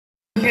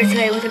Here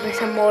today we're gonna play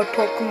some more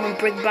Pokemon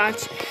Brick Branch.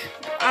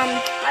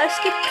 I'll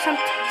skip some.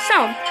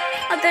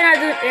 They're not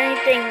doing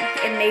anything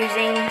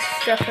amazing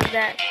stuff like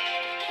that.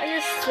 I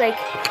just like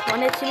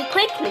want it to be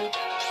quickly.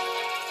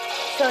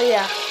 So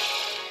yeah,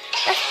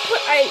 let's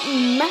put our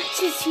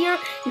matches here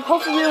and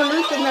hopefully we don't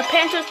lose because my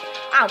Panthers.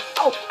 Ow!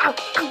 Ow! Ow!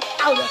 Ow!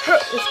 Ow! That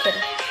hurt. Just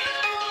kidding.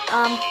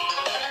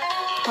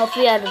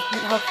 Hopefully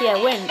I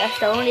win. That's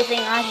the only thing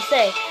I have to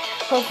say.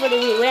 Hopefully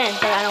we win,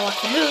 but I don't want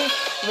to lose.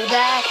 We're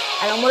back.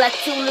 I don't want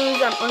to lose.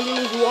 I'm only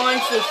lose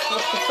once. This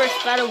was the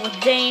first battle with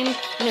James.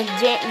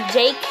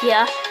 Jake,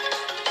 yeah.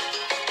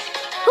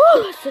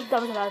 Whew,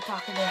 that was a lot of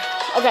talking there.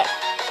 Okay.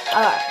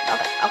 Alright.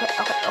 Okay.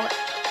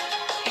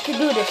 I can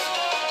do this.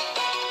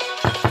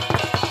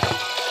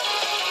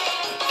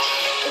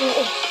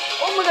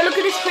 Oh my god, look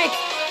at this trick.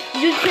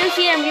 You can't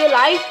see it in real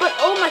life, but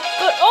oh my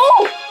god.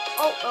 Oh.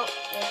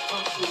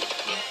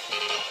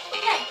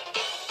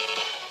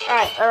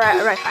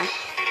 Alright, fine.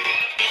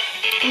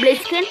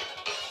 Blaziken.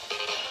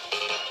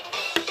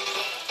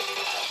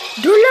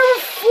 They're level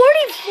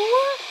 44?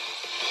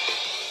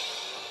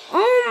 Oh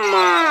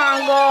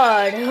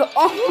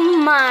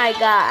my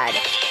god.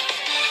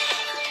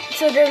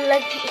 So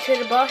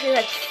the boss is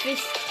like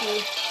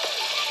 50.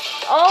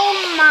 Oh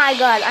my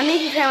god. I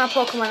need to try my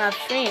Pokemon off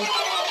stream.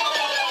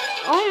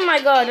 Oh my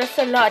god, that's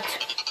a lot.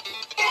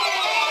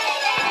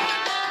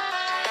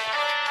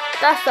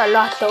 That's a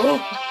lot though.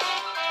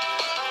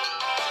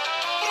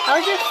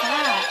 How's it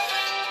fast?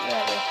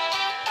 Yeah,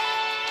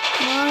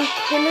 come on,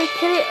 kill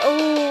it. Oh.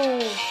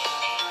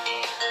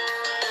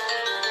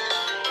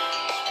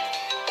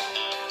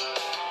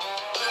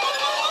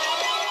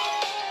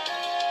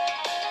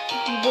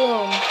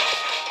 Boom.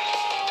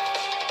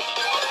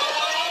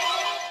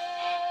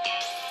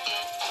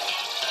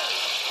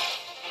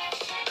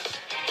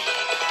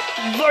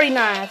 Very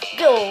nice.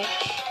 Go.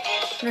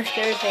 No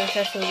scary face.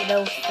 That's no. I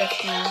don't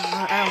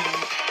want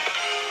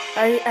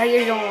it. I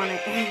just don't want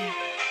it.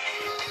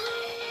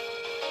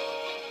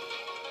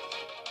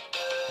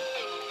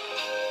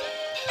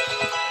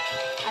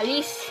 At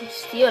least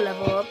Steel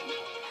level up.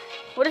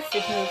 What is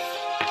this move?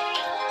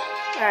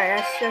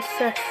 Alright, let's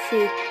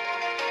see.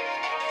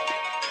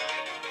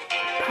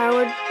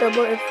 Power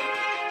double if.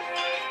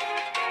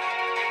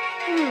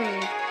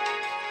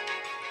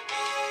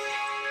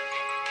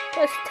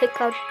 Let's take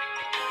out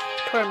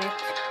Torment.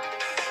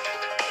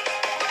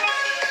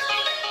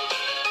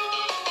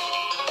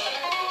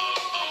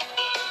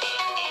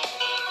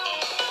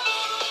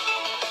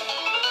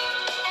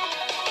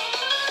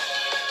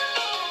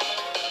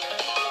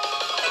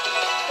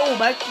 Oh,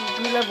 back to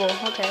new level.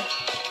 Okay.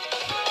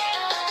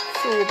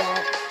 So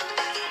bad.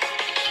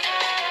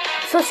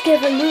 So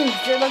scared to lose.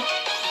 They're like,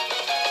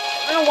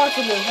 I don't want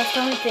to lose. That's the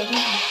only thing.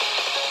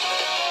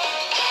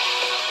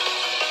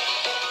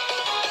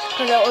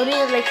 Because I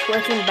already like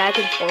switching back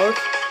and forth.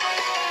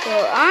 So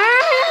I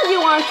really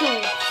want to see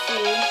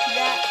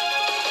that.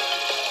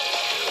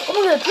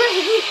 Oh my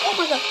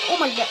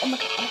god, oh my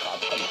god.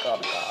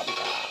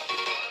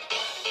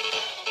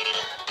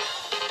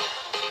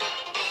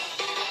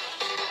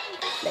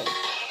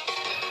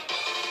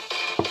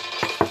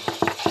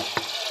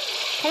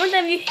 Comment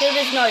if you hear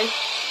this noise.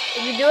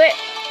 If you do it,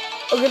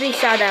 I'll give you a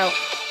shout out.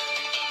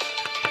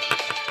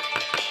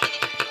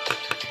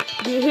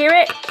 Do you hear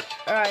it?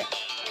 Alright.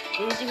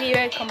 Did you hear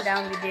it? Comment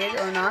down if you did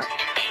or not.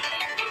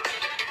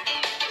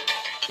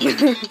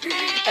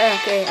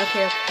 Okay.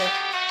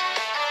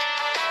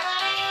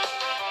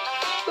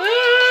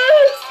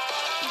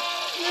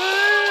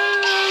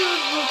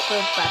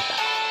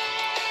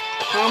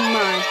 Come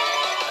on.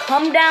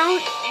 Come down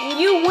and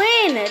you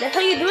win. That's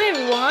how you do it,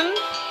 everyone.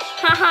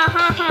 Ha.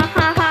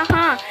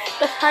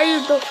 That's how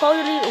you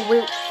totally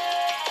win.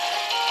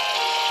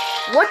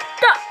 What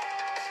the?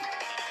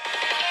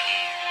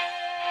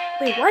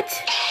 Wait, what?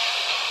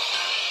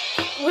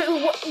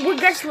 Wait,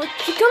 guys,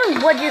 you tell me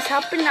what just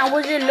happened? I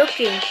wasn't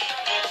looking.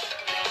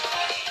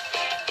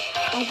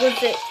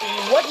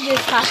 What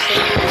just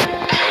happened?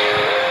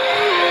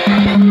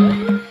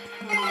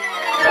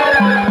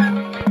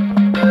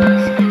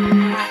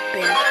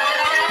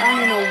 I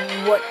don't know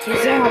what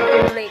just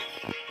happened. Like,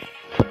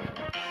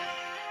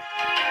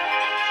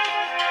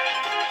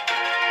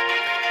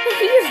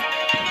 he just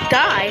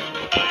died.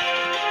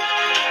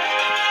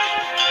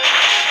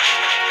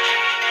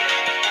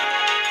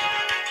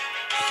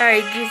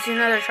 Alright, this is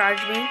another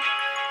charge beam.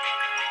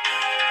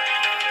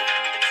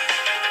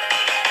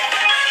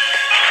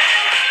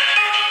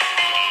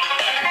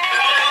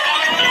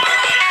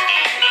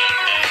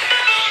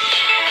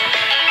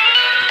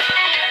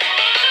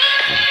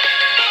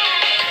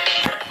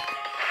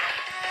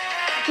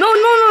 No.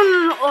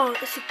 Oh,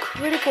 it's a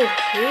critical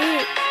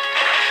hit.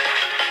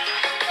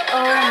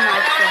 Oh my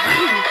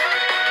god.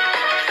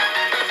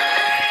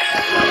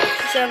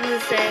 So I'm gonna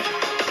say.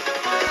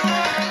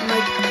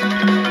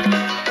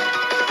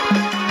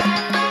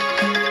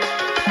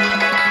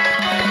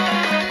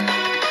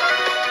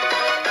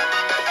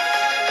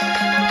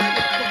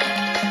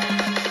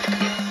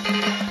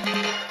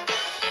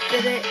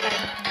 Did it?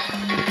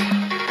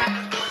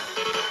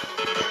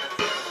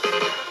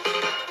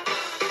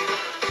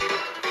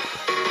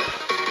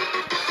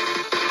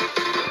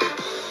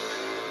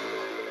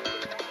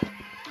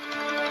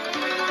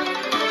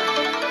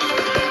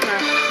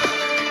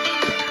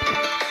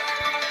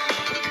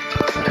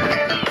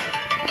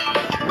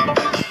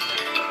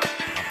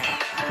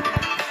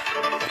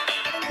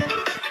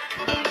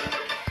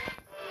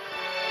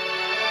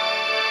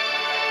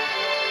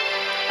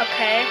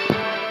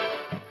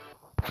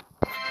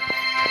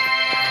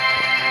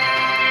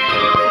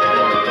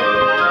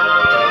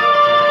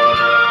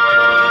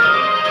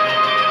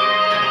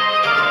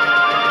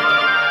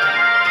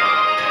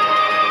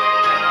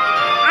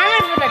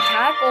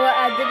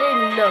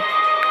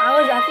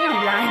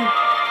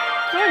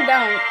 calm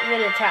down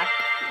with attack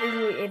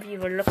if you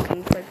were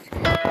looking, because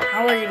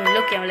I wasn't even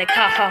looking. I'm like,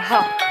 ha ha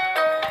ha.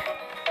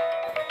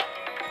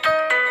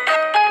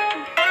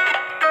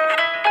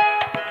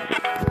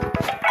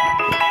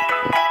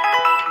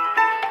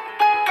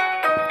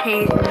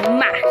 He's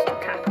mash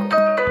attack. Oh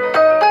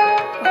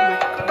my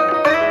god.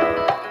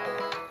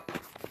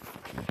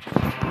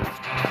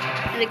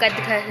 And the guy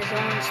that has his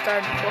own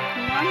started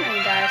Pokemon,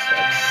 and that's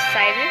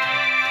excited.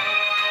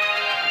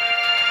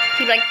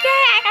 He's like, yeah,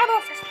 I got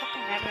all this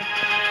Pokemon ever.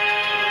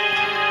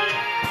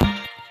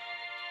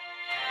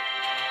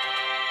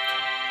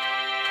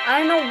 I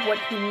don't know what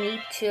you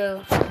need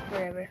to,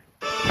 whatever.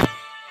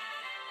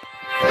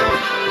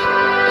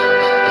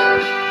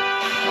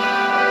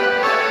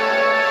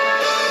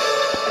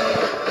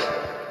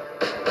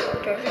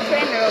 There's a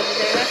trainer over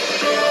there, that's for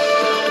sure.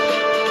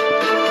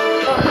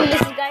 Oh, and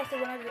this guy is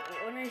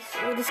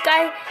this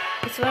guy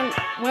is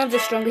one of the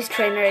strongest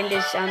trainer in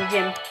this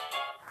gym.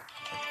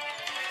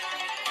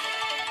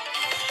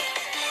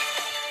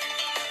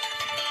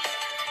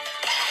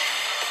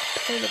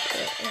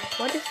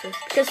 What is this?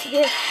 Because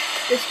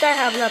this guy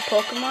have a lot of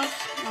Pokemon.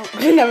 Oh,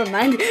 never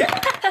mind. I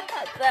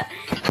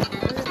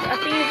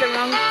think he's the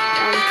wrong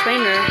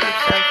trainer and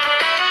stuff.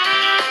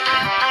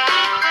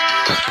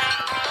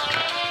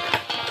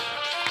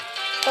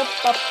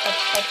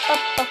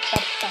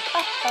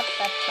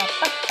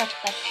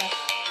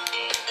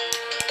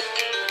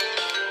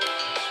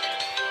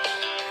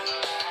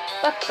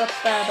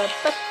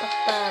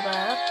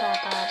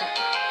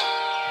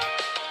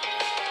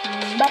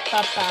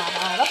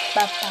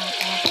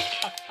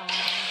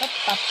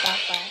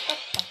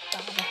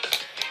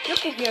 You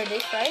can hear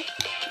this, right?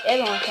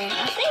 Everyone can.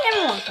 I think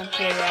everyone can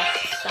hear that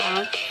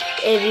sound.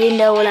 If you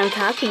know what I'm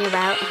talking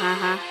about,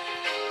 haha.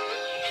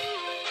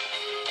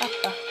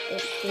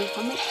 Is he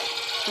coming?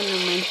 Oh,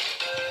 never mind.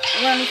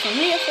 Run from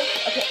me,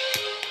 okay.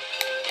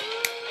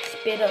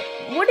 Speed up.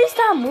 What is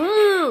that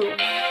move?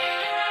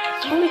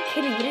 I'm only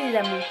kidding. What is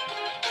that move?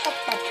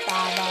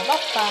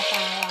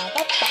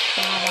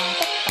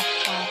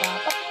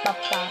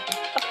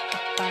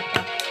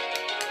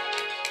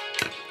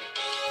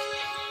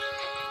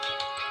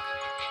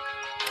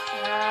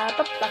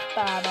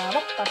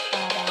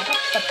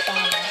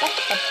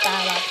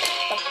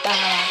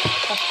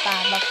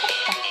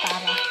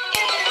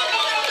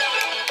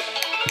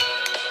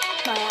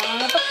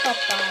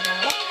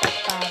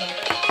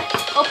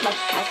 Oh my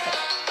god.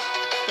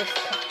 Just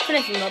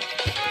finish him up.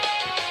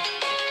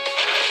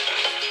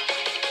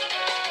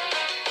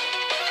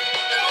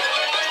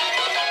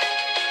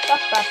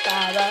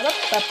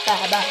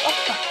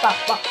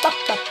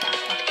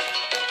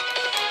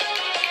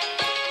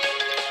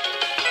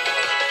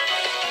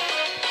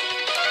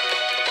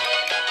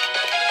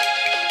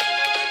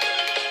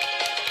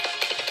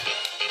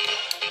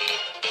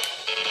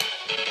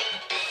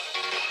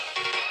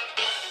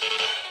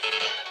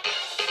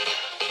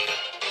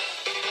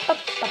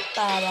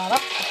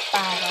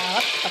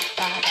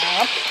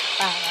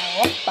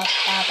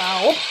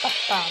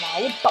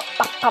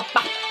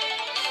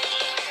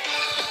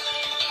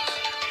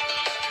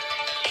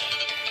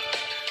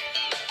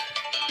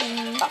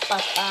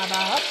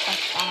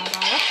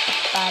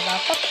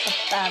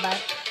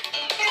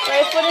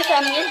 Sorry for this,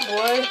 I'm getting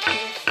bored.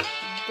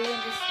 Just doing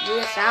this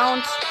weird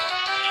sounds.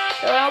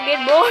 So I don't get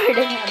bored. I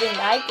mean,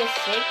 I get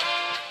sick.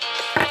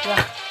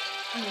 Yeah.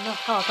 I don't know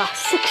how I got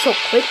sick so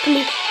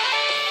quickly.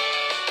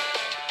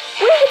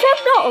 Wait,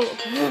 no!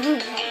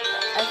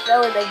 I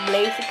felt like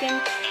Blaziken.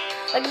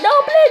 Like, no,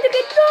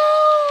 Blaziken, no!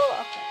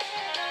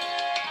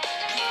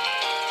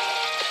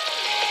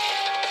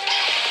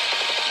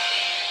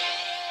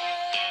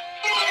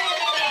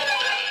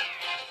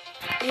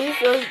 This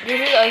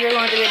is also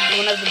going to be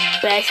one of the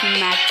best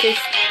matches,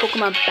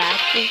 Pokemon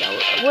matches, or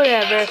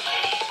whatever.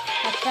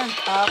 I can't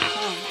talk.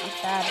 Oh, I'm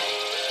sad.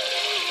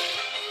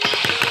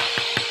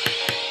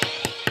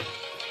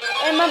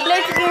 And my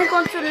Blaziken is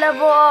going to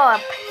level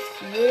up.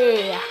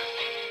 Yeah.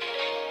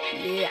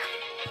 Yeah.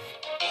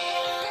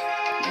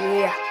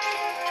 Yeah.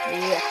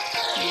 Yeah.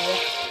 Yeah.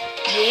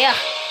 Yeah.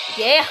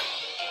 Yeah.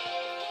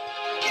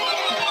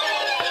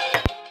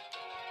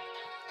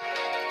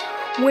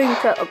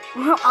 Winter.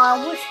 I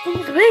was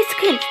thinking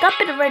Blaziken. Stop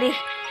it already.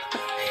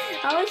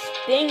 I was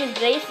thinking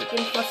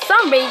Blaziken for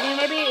some reason.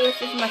 Maybe it's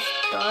just my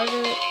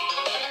starter.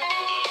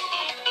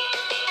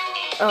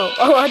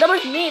 Oh, that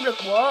was me.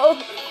 Look, whoa.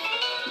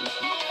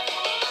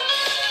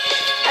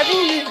 I think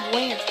he used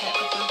wing attack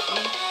or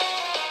something.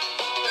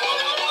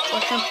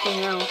 Or something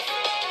else.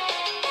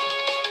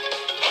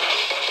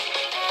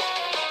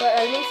 But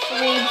at least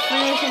we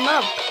finish him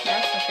up.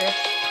 That's for sure.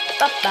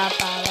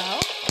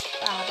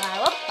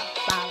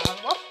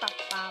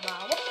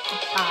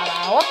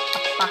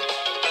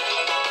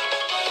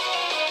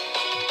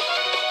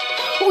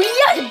 Oh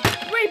yes!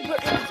 Brave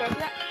Bird!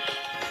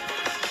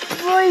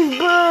 Brave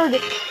Bird!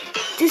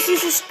 This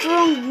is a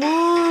strong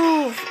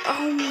move!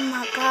 Oh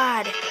my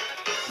god!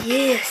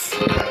 Yes!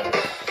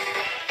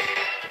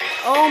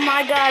 Oh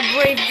my god,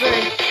 Brave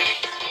Bird!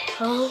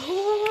 Oh!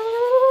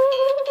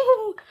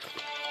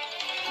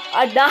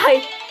 I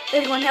died!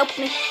 Everyone help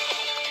me!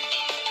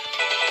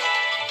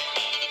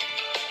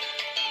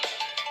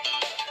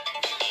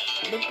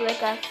 Look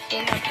like I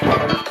still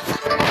have.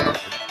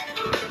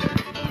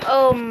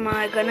 Oh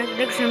my god,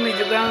 next room is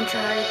the ground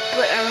type,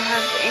 but I don't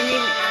have any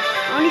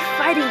only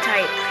fighting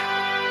type.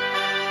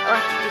 I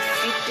have to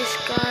defeat this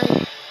guy.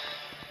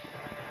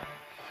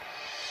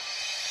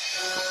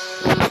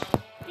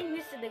 I think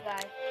this is the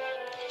guy.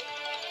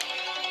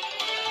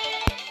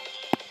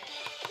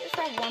 Just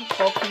have one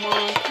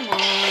Pokemon, come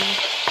on.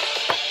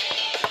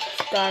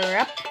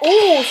 Staraptor.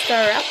 Oh,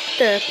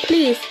 Staraptor,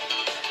 please.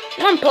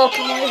 One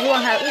Pokemon,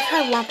 let's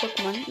have one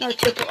Pokemon. No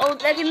triple. Oh,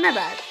 that is my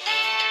bad.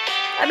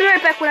 I'll be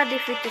right back when I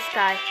defeat this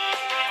guy.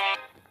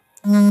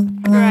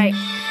 Right.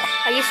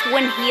 I just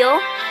win heal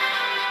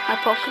my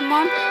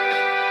Pokemon.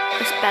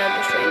 Let's battle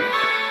this trainer.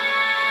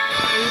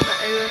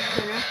 Are you a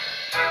trainer?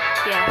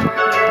 Yeah.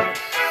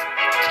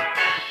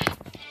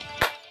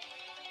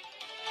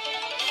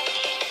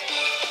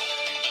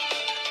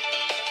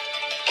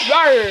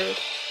 Roar!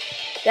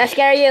 Did that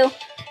scare you?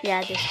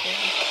 Yeah, this scared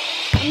me.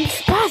 I'm the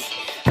best!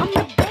 I'm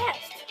the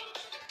best!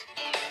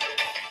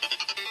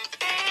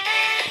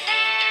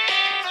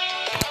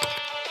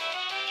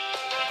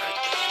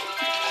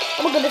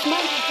 Oh my god, this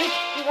magic.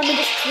 I mean,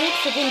 this trick,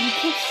 so then you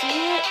can't see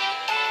it.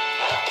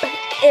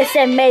 It's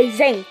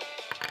amazing.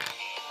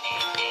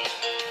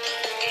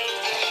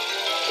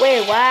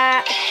 Wait,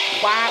 what?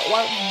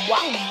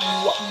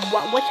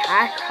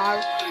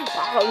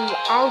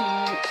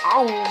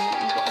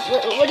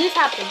 What just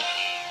happened?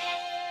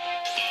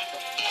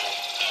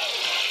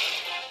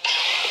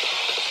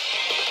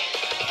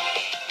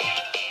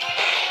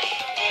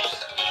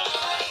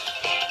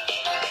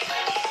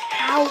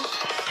 Ow,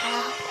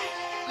 ow,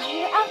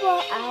 ow,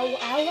 ow,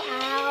 ow,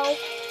 ow.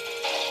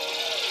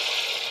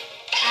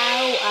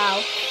 Ow, ow.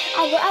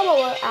 Ow, ow,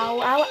 ow, ow,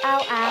 ow,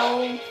 ow,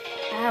 ow.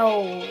 Ow.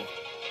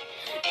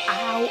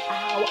 Ow,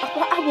 ow,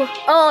 ow, ow.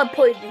 Oh,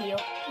 poison heal.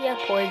 Yeah,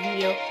 poison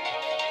heal.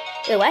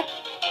 Wait, what?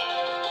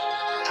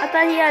 I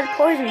thought he had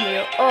poison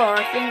heal. Oh,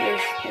 I think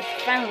it's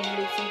finally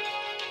releasing.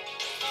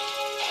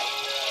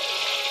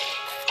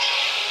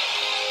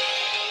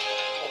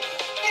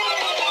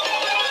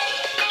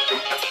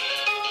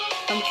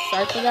 I'm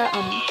sorry for that.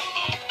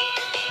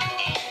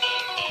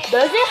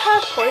 Does it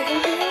have poison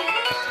heal?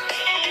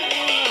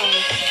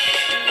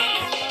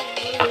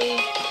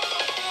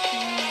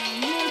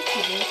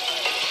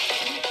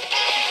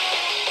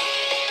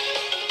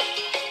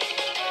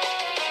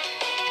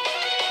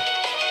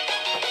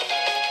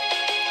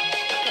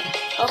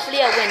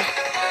 Hopefully I win.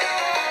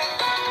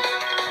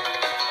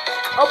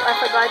 Oh, I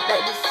forgot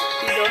that this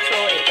is also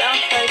a round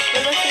type. So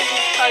let's see if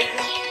it's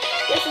Tarzan.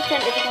 Yes, it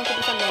can if it wants to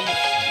be some damage.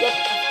 Yep,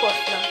 of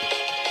course, no.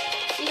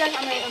 See guys,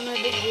 I'm a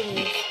big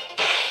genius.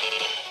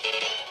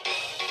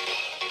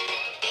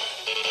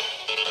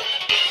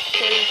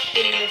 So let's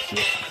spin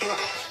this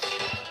crunch.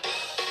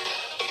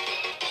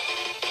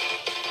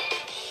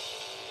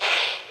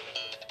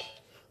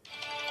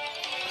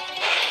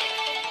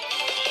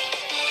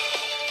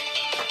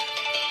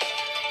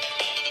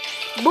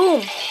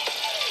 Boom!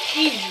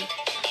 Easy.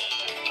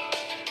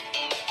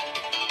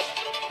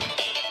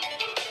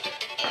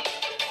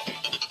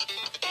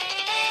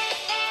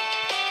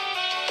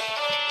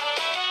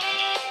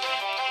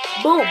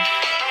 Boom!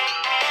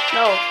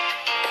 No.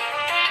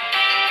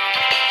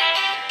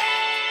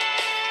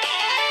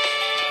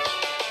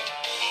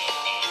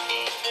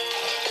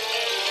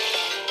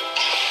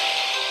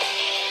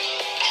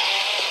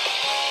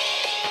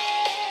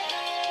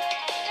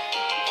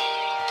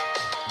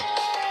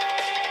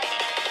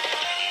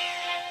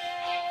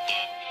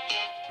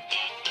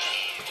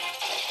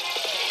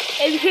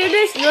 If you hear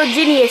this, you're a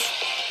genius.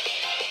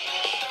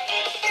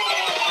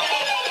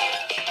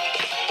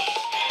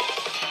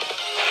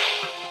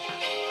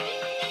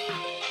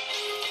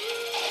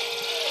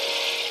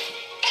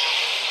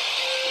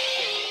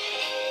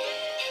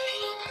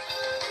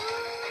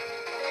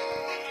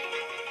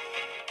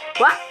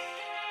 What?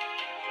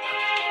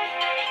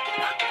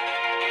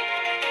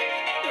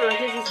 Oh,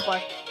 here's this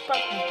part.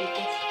 Fucking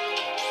people.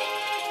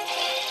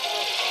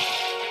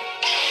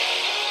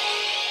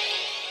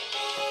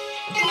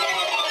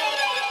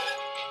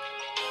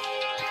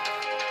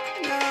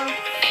 No.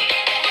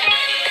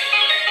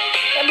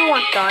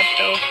 Everyone thought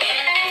though.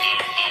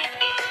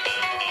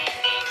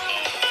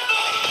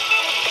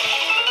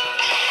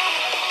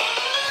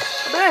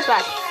 I'll be right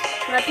back.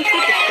 Let me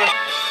defeat this person.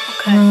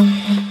 Okay.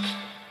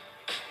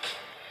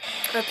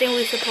 I think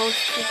we're supposed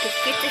to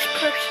defeat this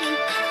person.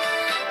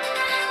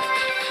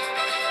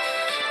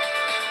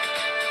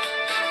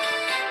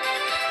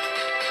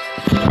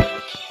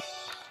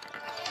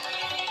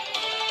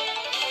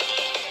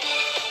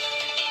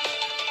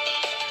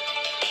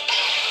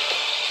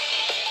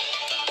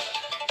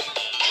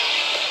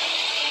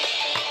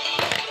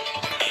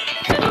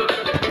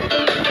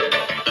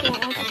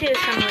 See the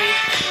summary.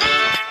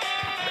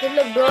 Could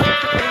look good.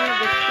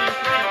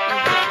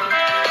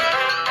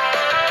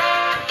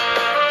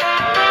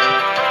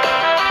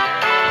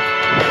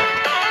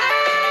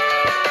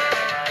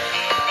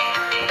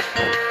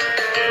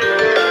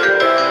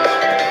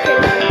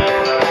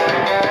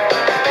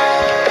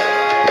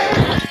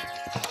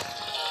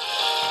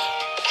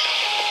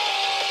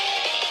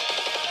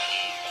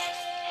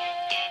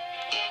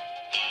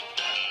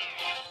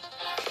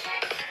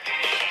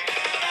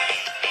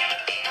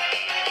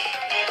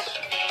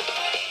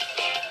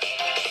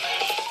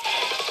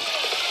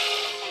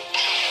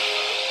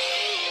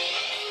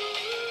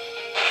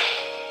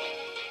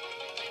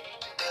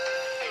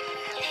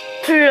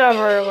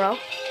 Clever, bro.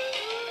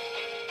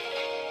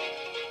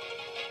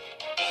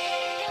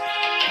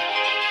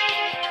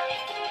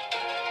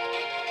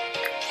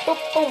 Boom,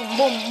 boom,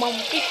 boom, boom, boom,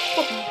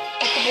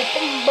 boom,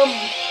 boom, boom.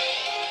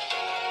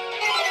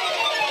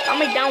 Calm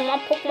me down,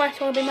 one Pokemon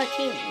to be my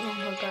team. Oh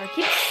my god, I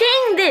keep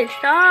saying this.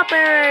 Stop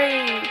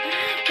it.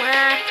 Well,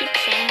 I keep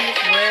saying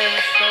this word.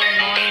 It's so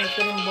annoying. It's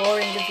getting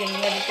boring. It's getting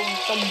everything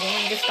so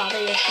boring. Just stop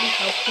it. Please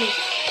help me.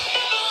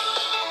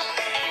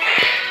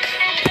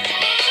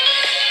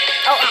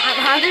 Oh, I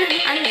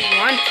didn't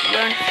want to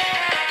learn.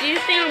 Do you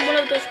think I'm one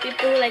of those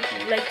people who like to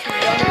learn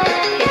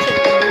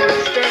pitching the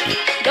monster?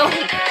 No.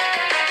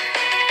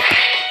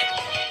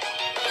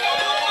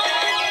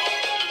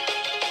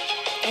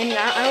 And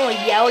I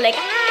don't yell like,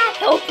 ah,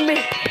 help me.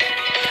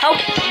 Help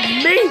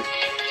me.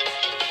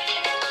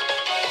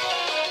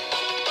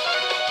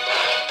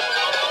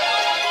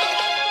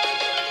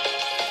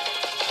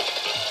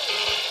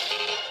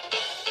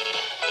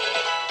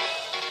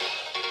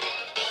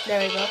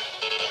 There we go.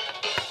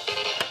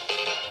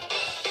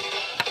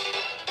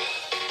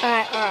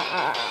 Alright.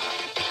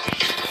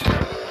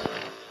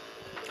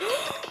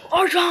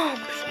 Our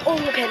jumps! Oh,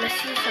 okay, let's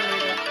see some of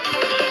that.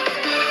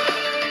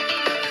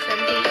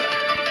 70.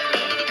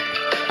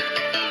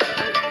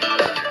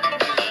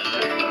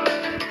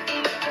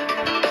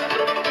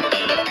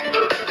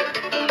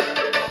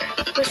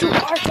 Pursue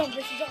Archon,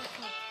 this is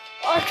Archon.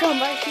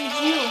 Archon, I see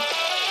you.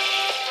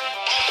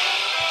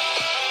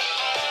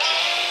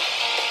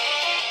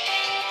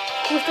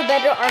 Who's the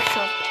better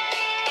Archon?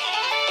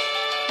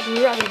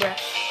 Dragon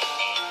Breath.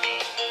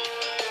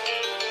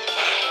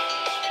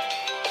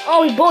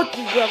 Oh, we both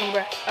use Dragon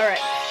Breath. Alright.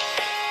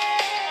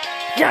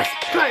 Yes,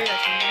 try us.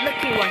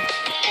 Lucky one.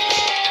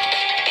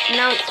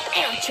 Now it's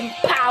ancient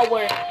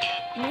power.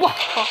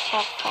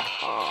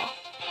 Wahahaha.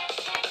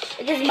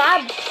 I guess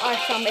my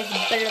Archon is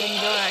better than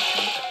your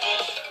Archon.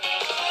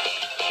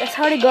 That's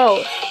how it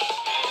goes.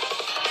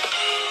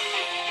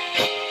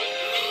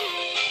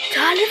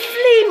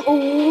 Talonflame.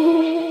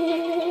 Ooh.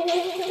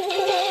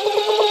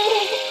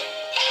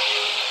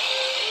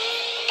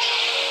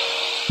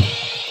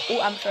 Oh,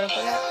 I'm sorry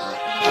for that.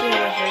 I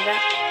didn't want to hear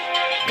that.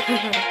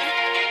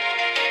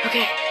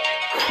 Okay.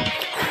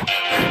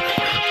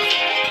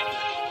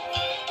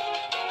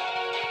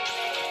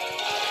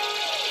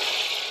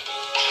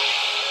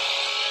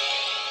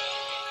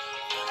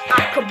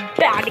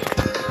 Acrobatic.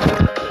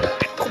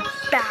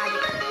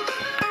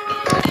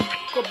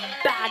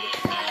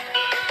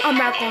 I'm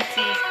not going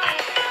to use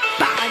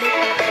acrobatic.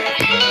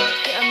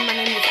 My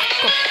name is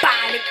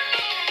Acrobatic.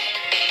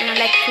 And I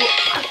like to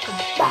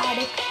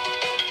acrobatic.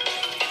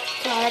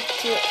 So I like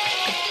to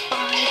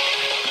acrobatic.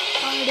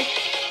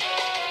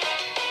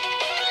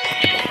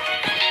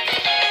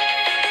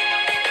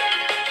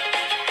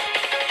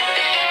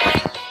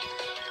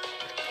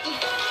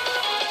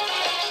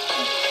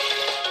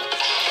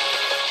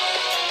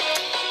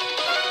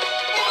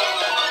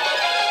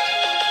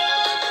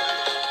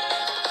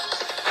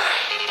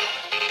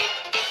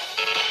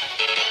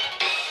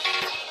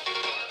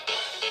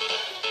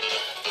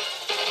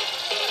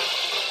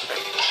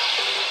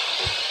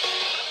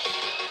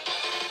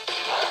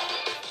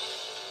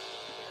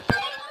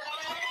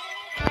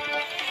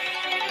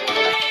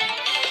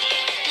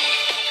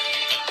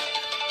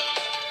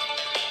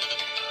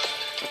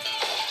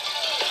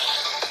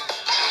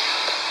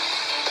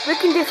 We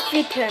can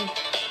defeat him.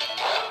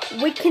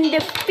 We can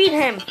defeat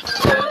him. No,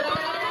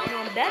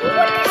 that is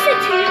what I said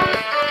to you.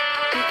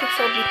 We can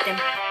still beat them.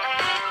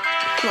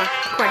 Come on.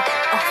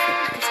 Oh,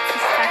 this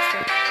is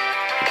faster.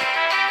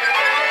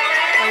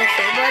 Are you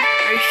sure, bud?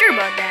 Are you sure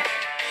about that?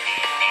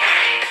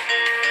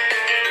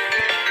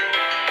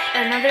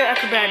 Another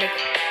acrobatic.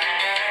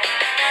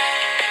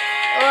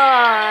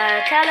 Oh,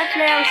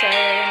 Talonflame, I'm sorry.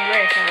 I'm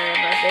very sorry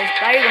about this.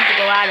 Why are you going to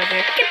go out of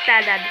here? Get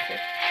that out of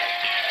here.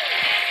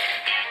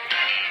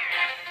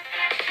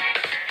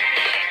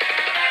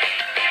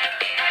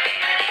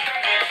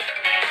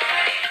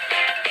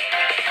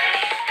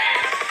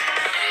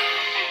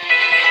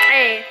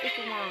 Hey,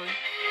 51. I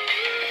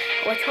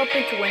was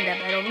hoping to win that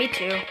battle. Me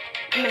too.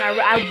 I mean, I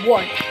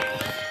won.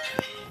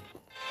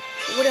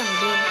 What am I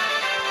doing?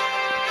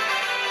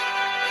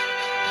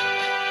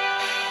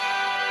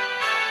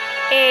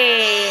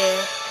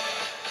 Hey.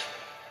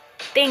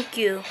 Thank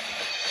you.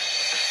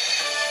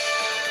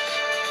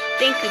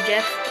 Thank you,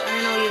 Jeff. I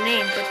don't know your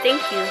name, but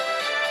thank you.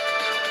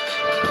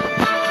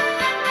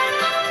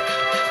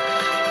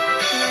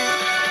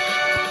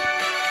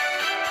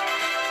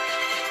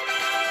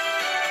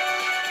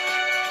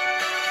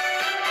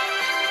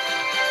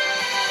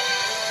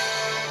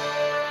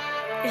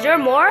 Is there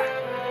more?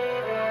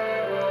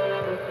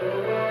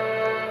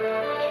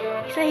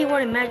 He said he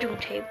wanted magical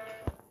tape.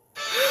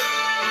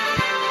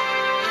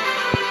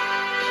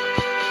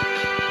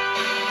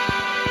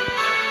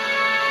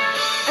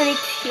 I need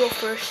to heal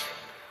first.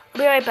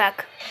 I'll be right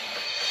back.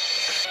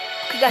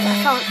 Okay guys,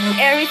 I found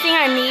everything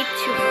I need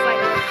to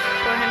fight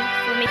for him,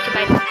 for me to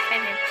fight him.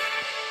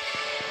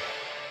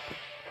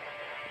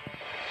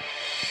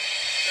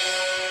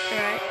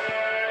 Alright.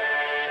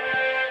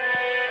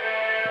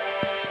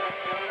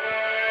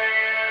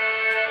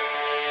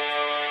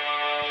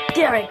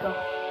 There I go.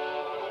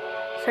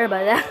 Sorry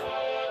about that.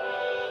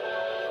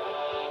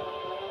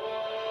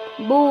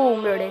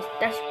 Boom, there it is.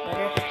 That's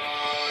better.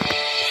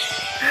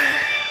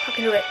 I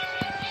can do it.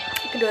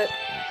 I can do it.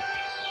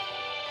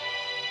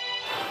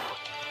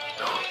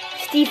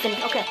 Stephen,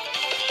 okay.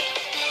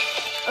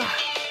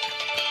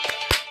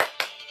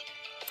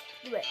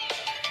 Do it.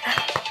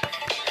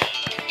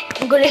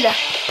 Gorilla,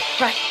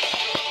 right.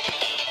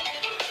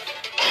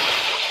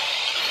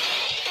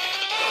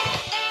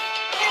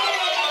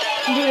 I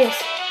can do this.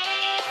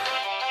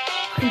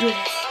 I can do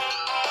this.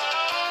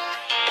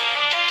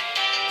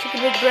 Take a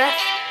big breath.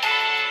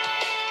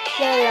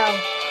 Yeah.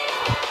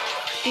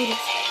 Do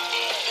this.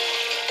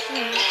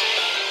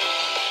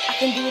 I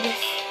can do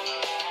this.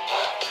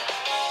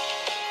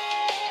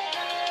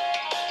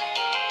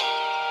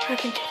 I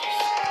can do this.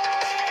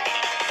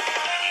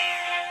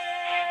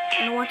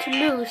 I don't want to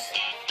lose.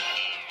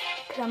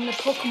 Because I'm the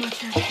Pokemon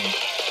champion.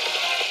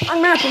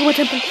 I'm not a Pokemon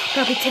champion,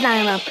 but pretend I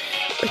am.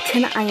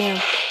 Pretend I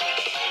am.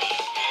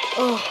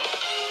 Oh.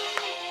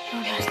 No,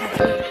 that's not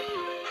good.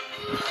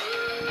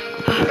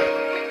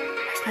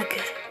 That's not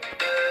good.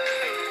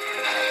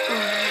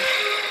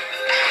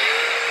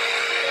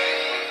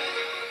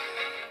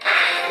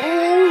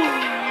 Ooh.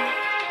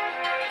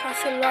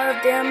 That's a lot of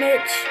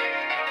damage.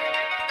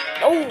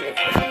 Oh.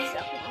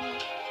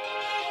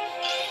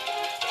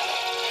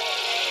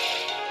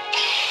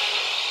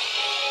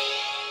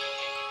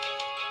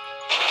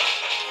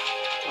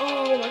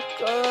 Oh my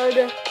god.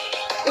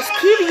 Let's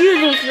keep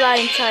using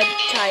flying type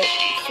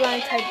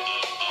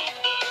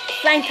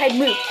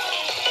move.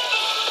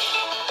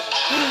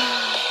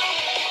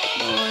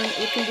 Come on,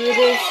 we can do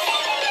this.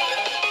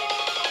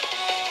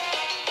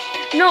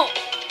 No.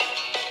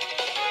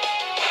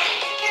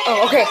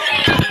 Oh, okay.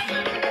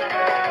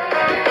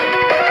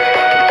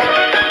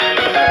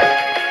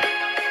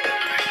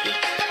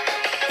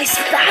 It's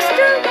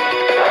faster?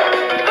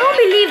 I don't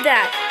believe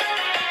that.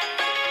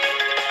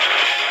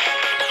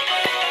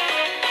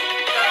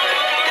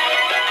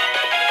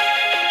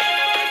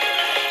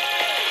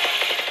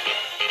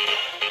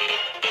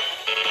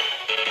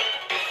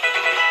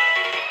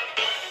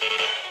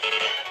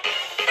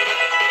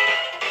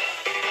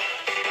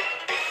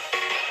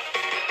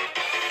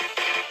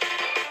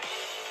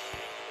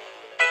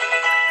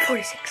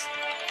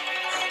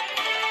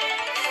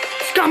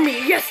 Scummy,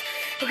 yes!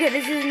 Okay,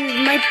 this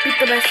might be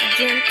the best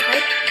gym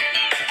type.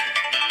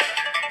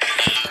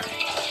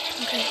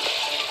 Okay.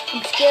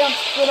 I'm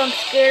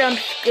scared.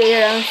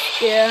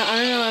 I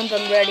don't know if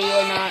I'm ready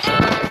or not.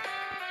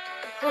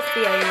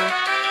 Hopefully I am.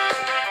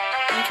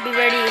 I need to be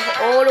ready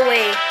all the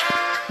way.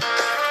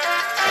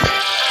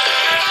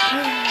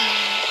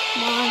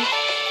 Come on.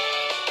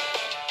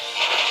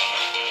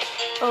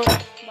 Oh,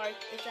 Bark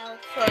is out.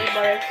 Sorry,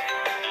 Bark.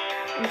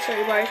 I'm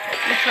sorry, Bark.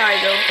 You tried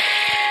though.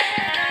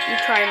 You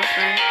tried, my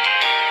friend.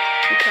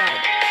 You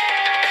tried.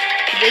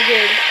 You did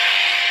good.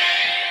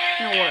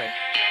 No worry.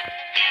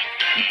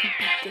 You can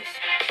beat this.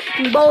 You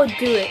can both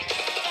do it.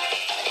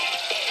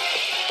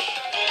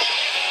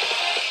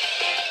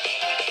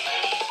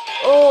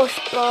 Oh,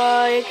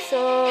 spikes.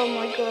 Oh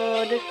my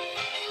god.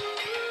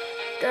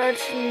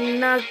 That's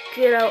not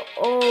good at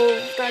all.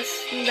 That's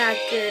not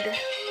good.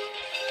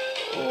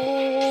 Oh.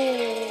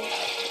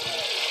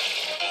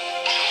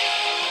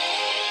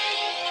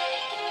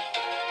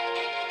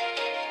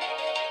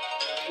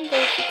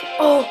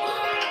 Oh,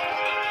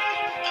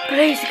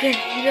 Blaziken,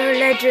 you're a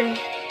legend.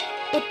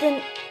 But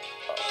then,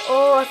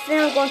 oh, I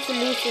think I'm going to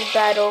lose this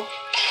battle.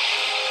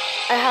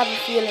 I have a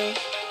feeling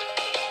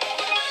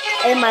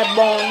in my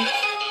bones.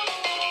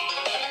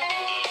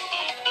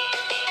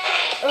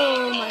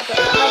 Oh my god,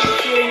 I have a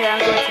feeling that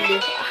I'm going to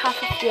lose. I have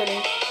a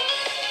feeling.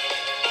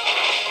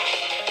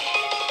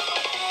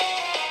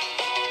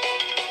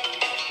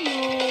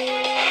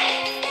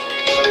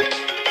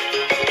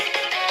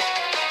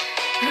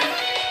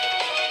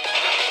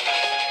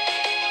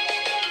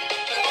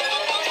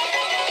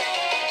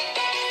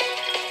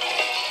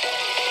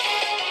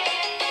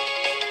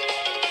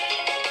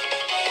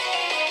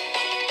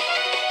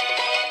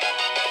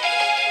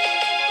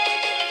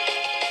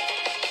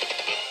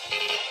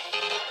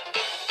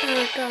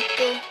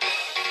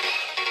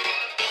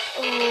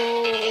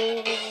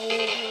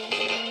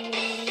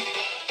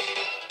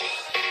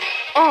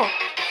 Oh,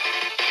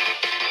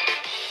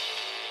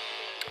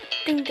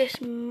 I think this.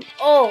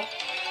 Oh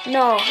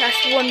no,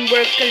 that's one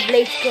work because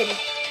Blaziken.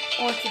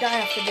 I want to die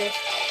after this.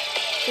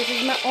 This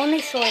is my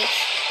only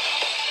choice.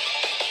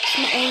 It's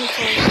my only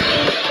choice.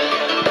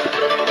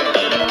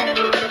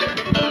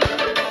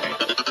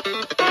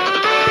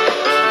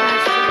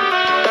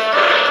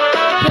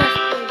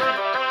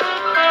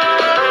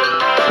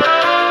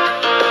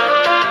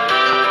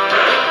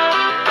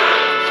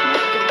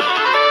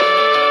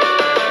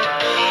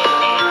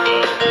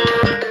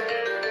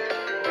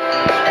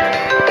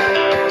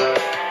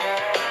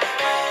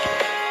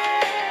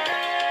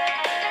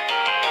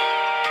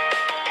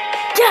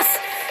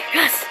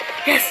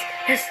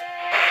 Yes.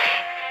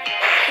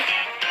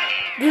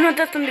 Do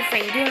another Thunder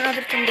Flame. Do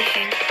another Thunder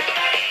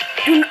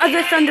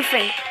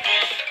Flame.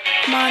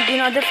 Come on, do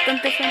another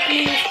Thunder Flame,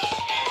 please.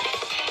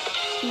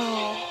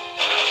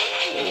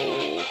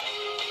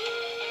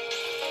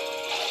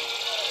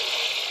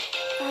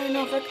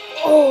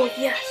 Oh,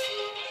 yes.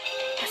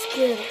 That's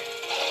good.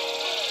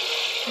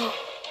 Oh.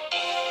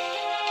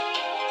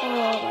 Oh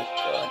my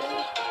god.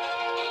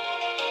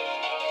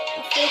 I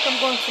feel like I'm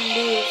going to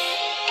lose.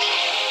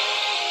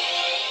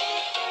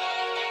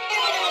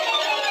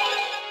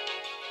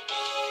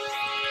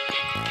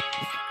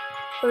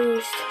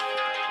 Boost.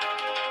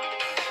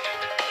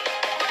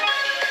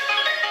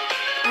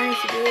 I need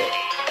to do it.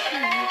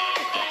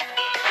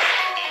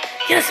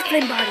 Yes,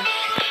 flame body.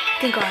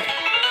 Thank God.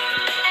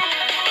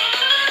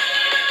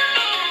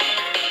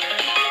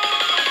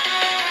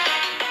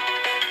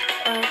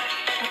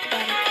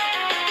 Acrobatic.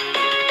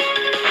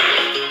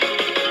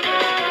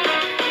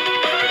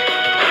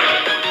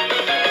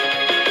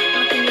 I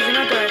can use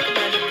another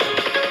acrobatic.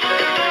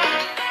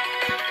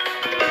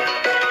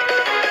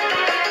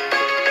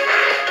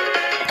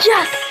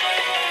 Yes!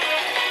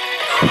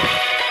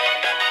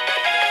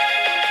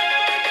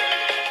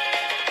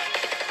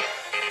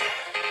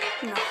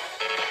 No.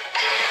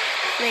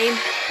 Flame,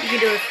 you can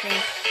do it,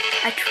 Flame.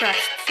 I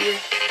trust you.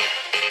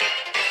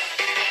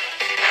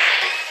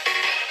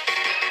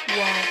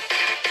 Wow.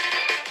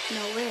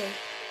 No way.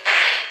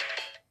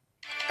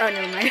 Oh,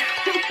 never mind.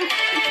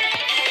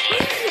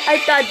 I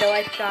thought.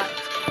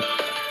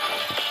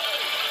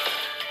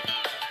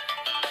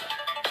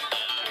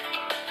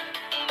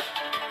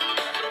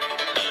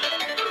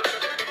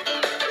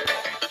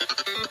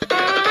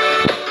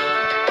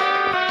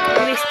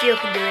 Maybe Steel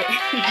can do it.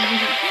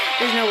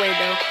 There's no way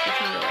though. There's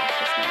no way.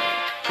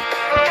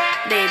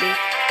 Maybe.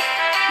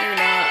 Maybe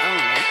not. I don't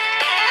know.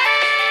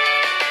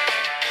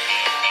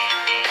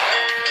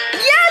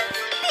 Yes!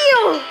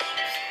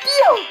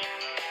 Steel!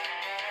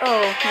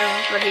 Oh, no,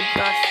 but he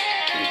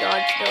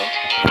dodged though.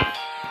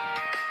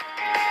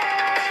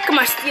 Come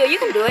on, Steel, you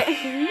can do it.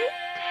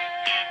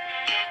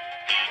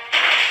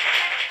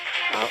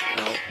 Oh,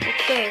 no.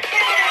 Okay.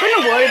 We're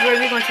not worried,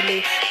 we're going to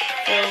lose.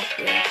 So,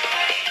 yeah.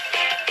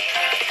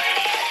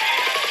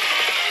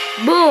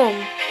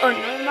 Boom! Oh,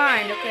 never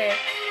mind. Okay.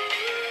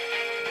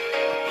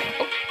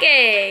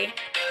 Okay.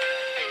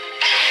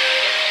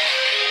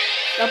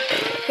 But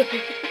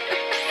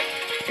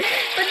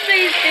they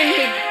didn't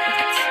hit.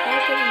 How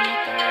can we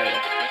not die?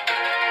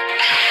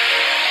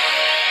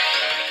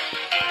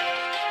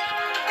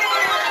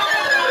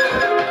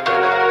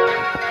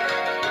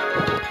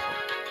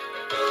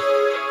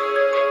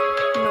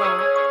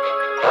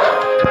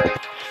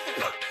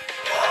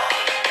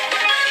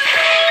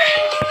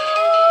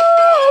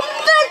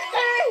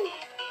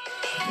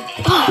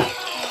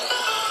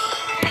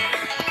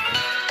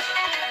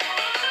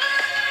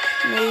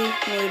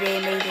 Mayday.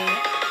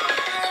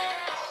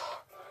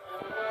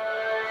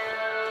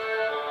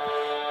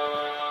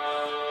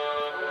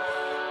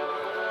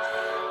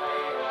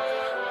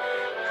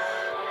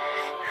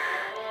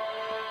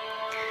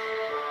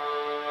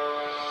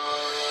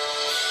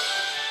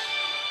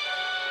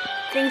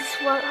 Things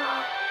what?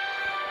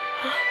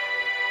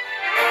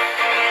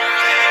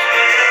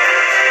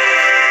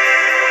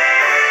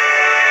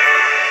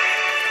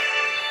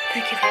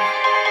 Thank you, Lord.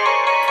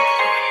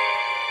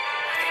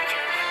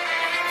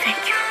 Thank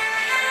you,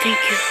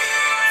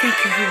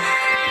 Lord.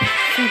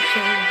 Thank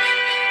you, Lord.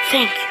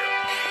 Thank you.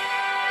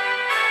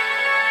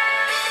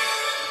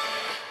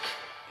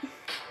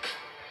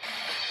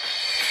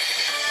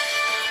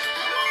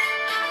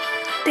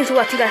 Thanks for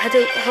watching, guys. I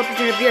hope you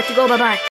enjoyed the video. Go, bye-bye.